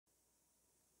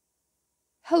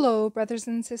Hello, brothers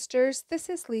and sisters. This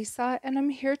is Lisa, and I'm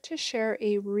here to share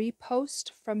a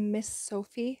repost from Miss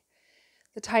Sophie.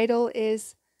 The title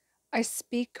is I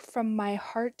Speak from My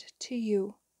Heart to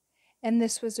You, and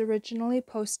this was originally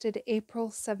posted April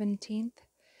 17th,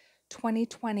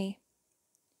 2020.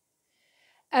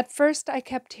 At first, I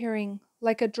kept hearing,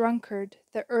 like a drunkard,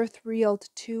 the earth reeled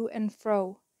to and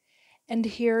fro. And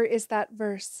here is that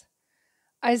verse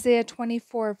Isaiah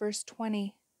 24, verse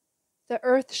 20. The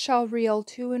earth shall reel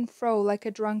to and fro like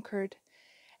a drunkard,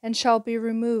 and shall be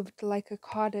removed like a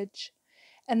cottage,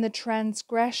 and the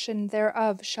transgression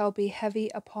thereof shall be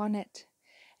heavy upon it,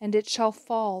 and it shall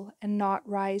fall and not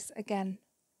rise again.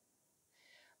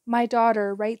 My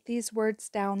daughter, write these words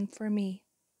down for me.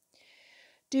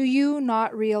 Do you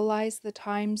not realize the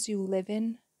times you live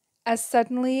in? As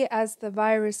suddenly as the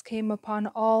virus came upon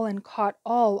all and caught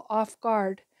all off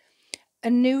guard, a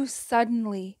new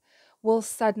suddenly will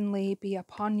suddenly be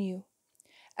upon you.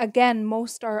 Again,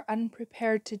 most are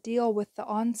unprepared to deal with the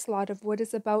onslaught of what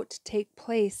is about to take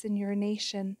place in your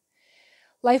nation.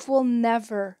 Life will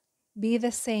never be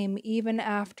the same even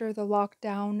after the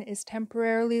lockdown is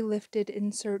temporarily lifted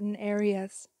in certain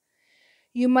areas.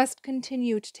 You must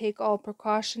continue to take all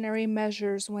precautionary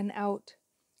measures when out.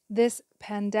 This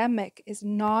pandemic is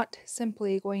not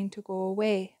simply going to go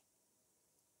away.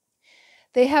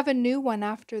 They have a new one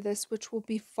after this, which will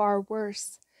be far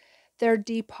worse. Their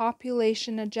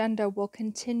depopulation agenda will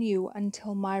continue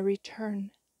until my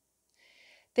return.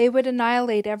 They would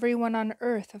annihilate everyone on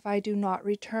earth if I do not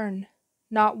return.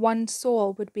 Not one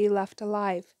soul would be left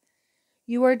alive.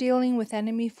 You are dealing with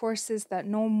enemy forces that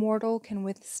no mortal can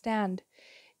withstand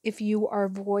if you are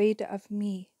void of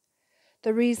me.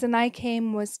 The reason I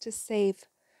came was to save,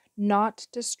 not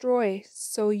destroy,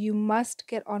 so you must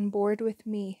get on board with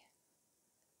me.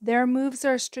 Their moves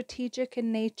are strategic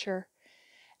in nature,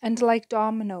 and like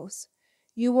dominoes,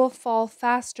 you will fall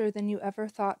faster than you ever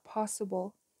thought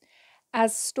possible.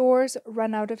 As stores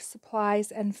run out of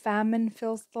supplies and famine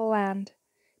fills the land,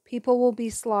 people will be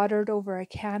slaughtered over a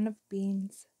can of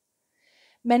beans.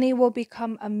 Many will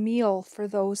become a meal for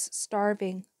those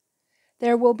starving.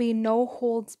 There will be no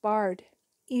holds barred,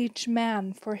 each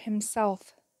man for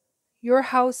himself. Your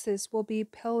houses will be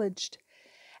pillaged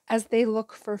as they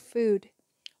look for food.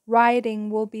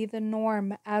 Rioting will be the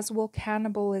norm, as will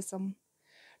cannibalism.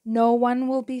 No one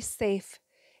will be safe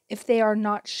if they are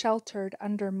not sheltered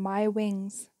under my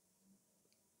wings.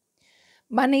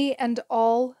 Money and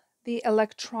all the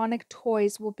electronic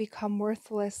toys will become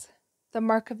worthless. The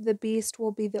mark of the beast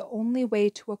will be the only way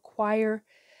to acquire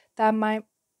that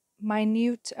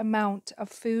minute amount of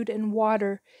food and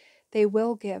water they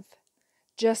will give,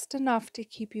 just enough to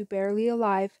keep you barely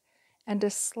alive and a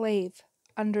slave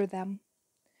under them.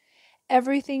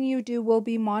 Everything you do will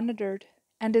be monitored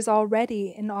and is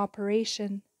already in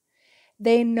operation.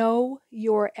 They know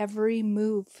your every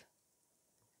move.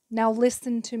 Now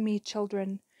listen to me,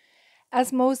 children.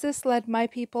 As Moses led my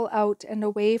people out and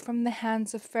away from the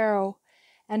hands of Pharaoh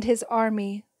and his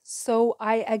army, so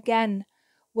I again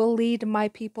will lead my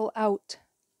people out.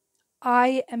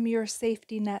 I am your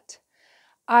safety net.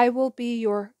 I will be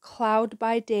your cloud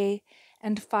by day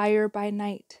and fire by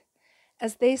night.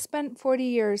 As they spent 40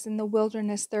 years in the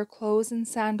wilderness, their clothes and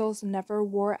sandals never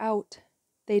wore out.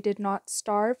 They did not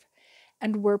starve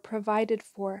and were provided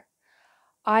for.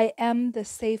 I am the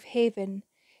safe haven,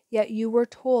 yet you were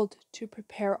told to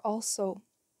prepare also.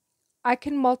 I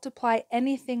can multiply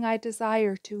anything I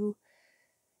desire to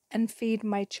and feed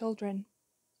my children.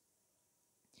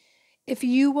 If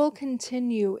you will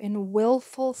continue in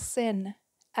willful sin,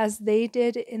 as they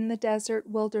did in the desert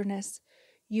wilderness,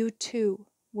 you too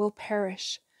will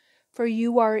perish, for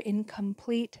you are in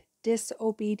complete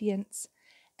disobedience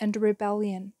and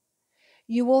rebellion.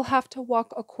 You will have to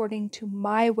walk according to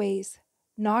my ways,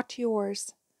 not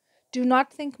yours. Do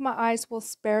not think my eyes will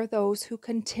spare those who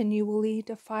continually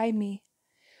defy me.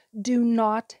 Do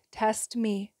not test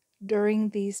me during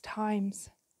these times.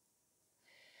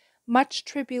 Much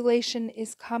tribulation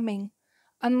is coming,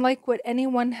 unlike what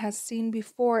anyone has seen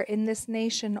before in this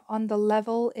nation on the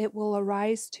level it will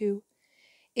arise to.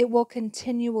 It will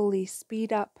continually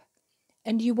speed up,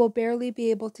 and you will barely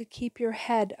be able to keep your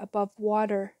head above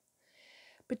water.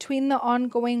 Between the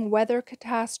ongoing weather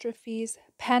catastrophes,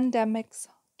 pandemics,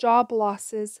 job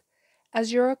losses,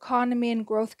 as your economy and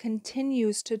growth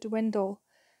continues to dwindle,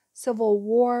 civil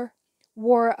war,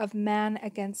 war of man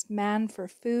against man for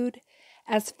food,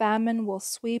 as famine will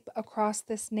sweep across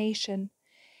this nation,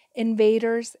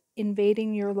 invaders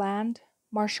invading your land,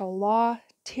 martial law,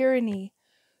 tyranny,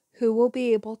 who will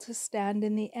be able to stand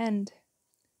in the end?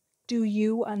 Do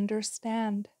you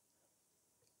understand?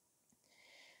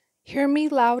 Hear me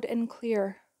loud and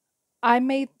clear. I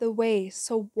made the way,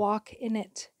 so walk in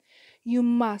it. You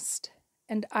must,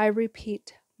 and I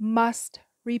repeat, must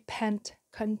repent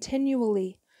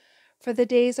continually, for the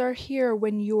days are here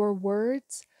when your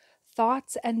words,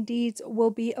 thoughts, and deeds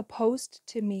will be opposed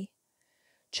to me.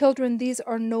 Children, these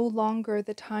are no longer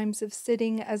the times of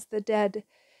sitting as the dead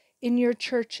in your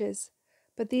churches,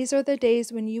 but these are the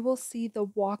days when you will see the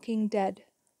walking dead,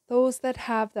 those that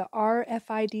have the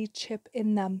RFID chip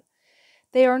in them.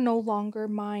 They are no longer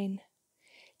mine.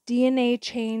 DNA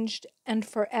changed and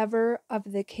forever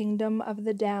of the kingdom of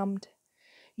the damned.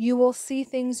 You will see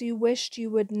things you wished you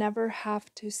would never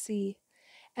have to see,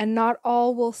 and not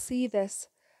all will see this,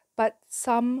 but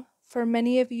some, for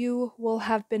many of you, will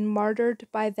have been martyred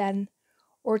by then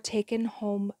or taken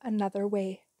home another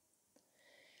way.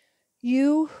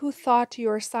 You who thought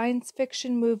your science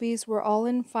fiction movies were all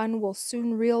in fun will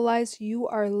soon realize you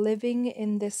are living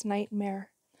in this nightmare.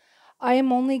 I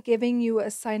am only giving you a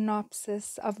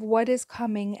synopsis of what is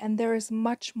coming, and there is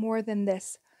much more than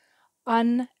this.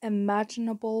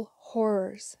 Unimaginable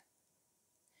horrors.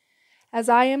 As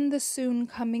I am the soon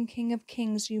coming King of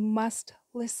Kings, you must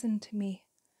listen to me.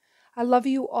 I love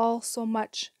you all so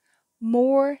much,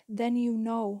 more than you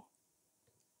know.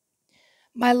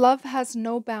 My love has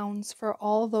no bounds for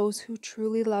all those who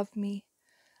truly love me.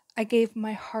 I gave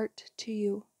my heart to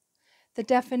you. The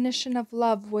definition of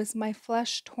love was my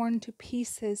flesh torn to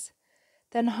pieces,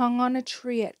 then hung on a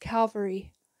tree at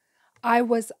Calvary. I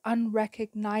was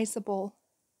unrecognizable.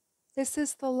 This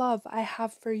is the love I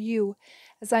have for you,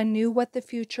 as I knew what the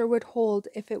future would hold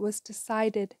if it was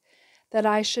decided that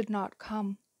I should not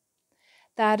come.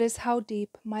 That is how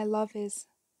deep my love is.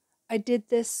 I did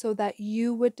this so that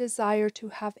you would desire to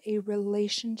have a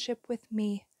relationship with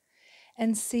me.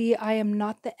 And see, I am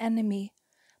not the enemy,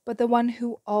 but the one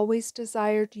who always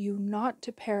desired you not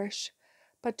to perish,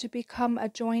 but to become a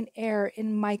joint heir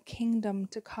in my kingdom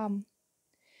to come.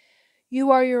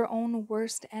 You are your own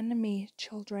worst enemy,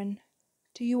 children.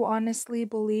 Do you honestly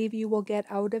believe you will get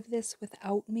out of this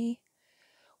without me?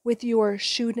 With your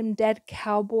shoot 'em dead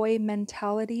cowboy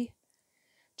mentality?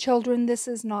 Children, this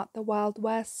is not the Wild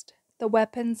West. The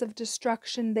weapons of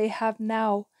destruction they have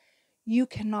now, you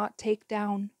cannot take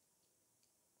down.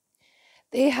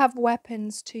 They have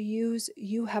weapons to use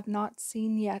you have not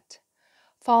seen yet.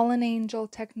 Fallen angel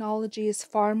technology is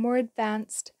far more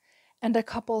advanced and a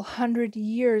couple 100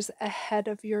 years ahead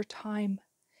of your time.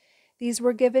 These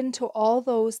were given to all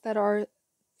those that are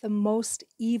the most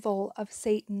evil of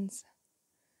Satans.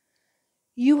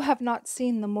 You have not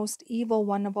seen the most evil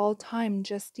one of all time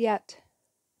just yet.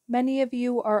 Many of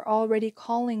you are already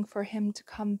calling for him to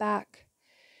come back.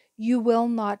 You will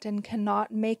not and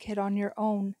cannot make it on your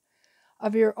own,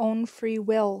 of your own free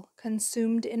will,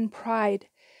 consumed in pride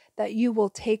that you will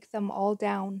take them all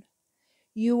down.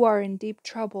 You are in deep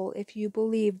trouble if you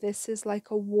believe this is like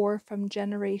a war from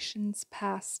generations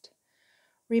past.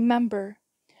 Remember,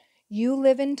 you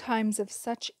live in times of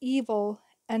such evil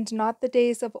and not the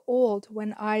days of old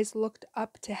when eyes looked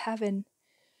up to heaven.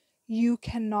 You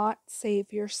cannot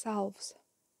save yourselves.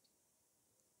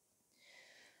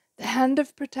 The hand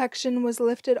of protection was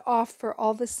lifted off for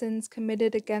all the sins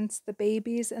committed against the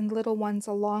babies and little ones,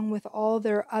 along with all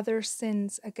their other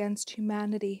sins against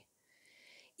humanity.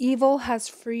 Evil has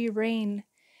free reign,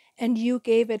 and you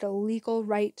gave it a legal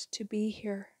right to be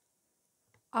here.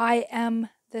 I am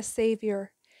the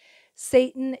Savior.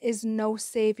 Satan is no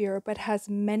savior, but has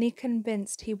many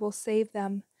convinced he will save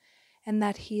them, and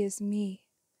that he is me.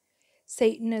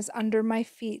 Satan is under my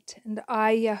feet, and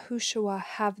I, Yahushua,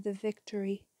 have the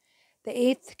victory. The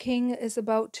eighth king is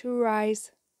about to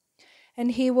rise,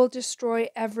 and he will destroy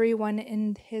everyone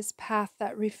in his path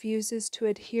that refuses to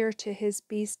adhere to his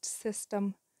beast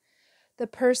system. The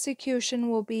persecution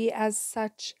will be as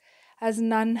such as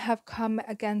none have come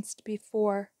against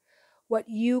before. What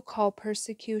you call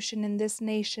persecution in this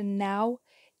nation now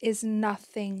is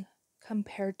nothing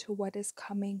compared to what is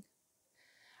coming.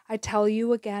 I tell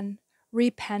you again,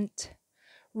 repent,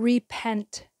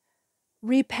 repent,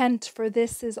 repent, for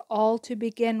this is all to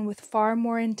begin with far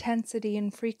more intensity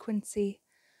and frequency.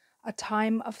 A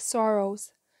time of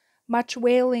sorrows. Much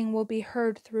wailing will be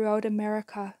heard throughout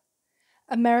America.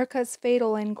 America's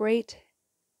fatal and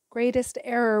greatest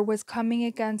error was coming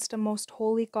against a most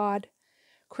holy God,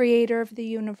 creator of the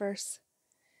universe.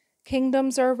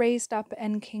 Kingdoms are raised up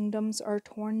and kingdoms are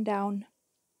torn down.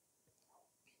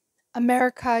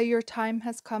 America, your time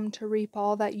has come to reap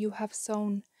all that you have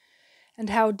sown. And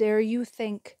how dare you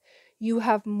think you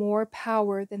have more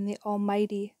power than the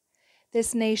Almighty?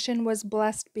 This nation was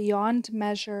blessed beyond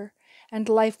measure, and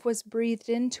life was breathed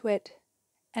into it.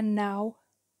 And now?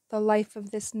 The life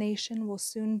of this nation will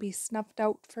soon be snuffed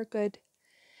out for good,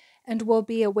 and will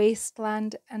be a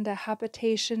wasteland and a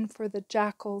habitation for the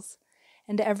jackals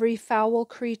and every foul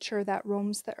creature that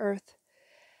roams the earth.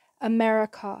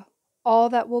 America, all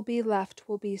that will be left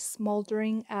will be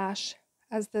smoldering ash,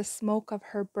 as the smoke of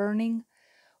her burning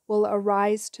will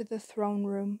arise to the throne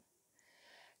room.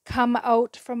 Come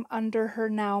out from under her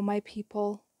now, my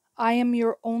people. I am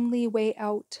your only way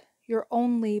out, your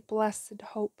only blessed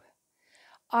hope.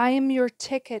 I am your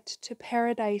ticket to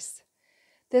paradise.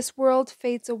 This world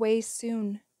fades away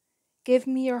soon. Give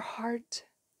me your heart.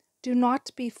 Do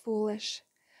not be foolish.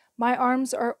 My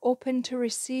arms are open to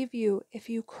receive you if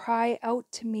you cry out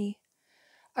to me.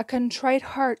 A contrite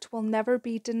heart will never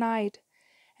be denied,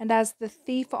 and as the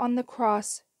thief on the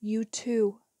cross, you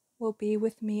too will be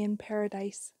with me in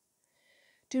paradise.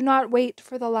 Do not wait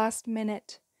for the last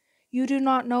minute. You do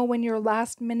not know when your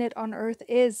last minute on earth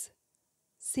is.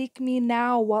 Seek me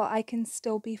now while I can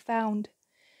still be found.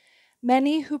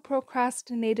 Many who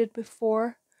procrastinated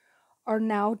before are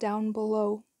now down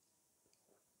below.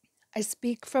 I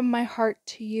speak from my heart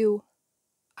to you.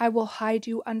 I will hide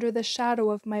you under the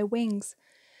shadow of my wings,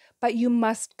 but you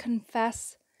must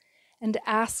confess and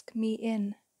ask me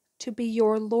in to be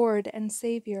your Lord and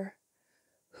Savior.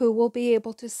 Who will be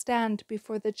able to stand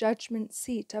before the judgment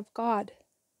seat of God?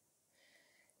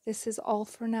 This is all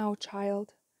for now,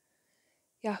 child.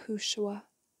 Yahushua.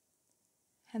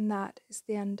 And that is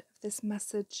the end of this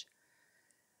message.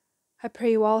 I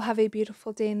pray you all have a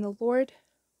beautiful day in the Lord.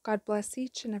 God bless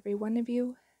each and every one of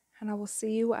you, and I will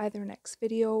see you either next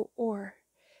video or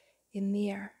in the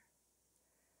air.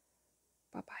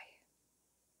 Bye-bye.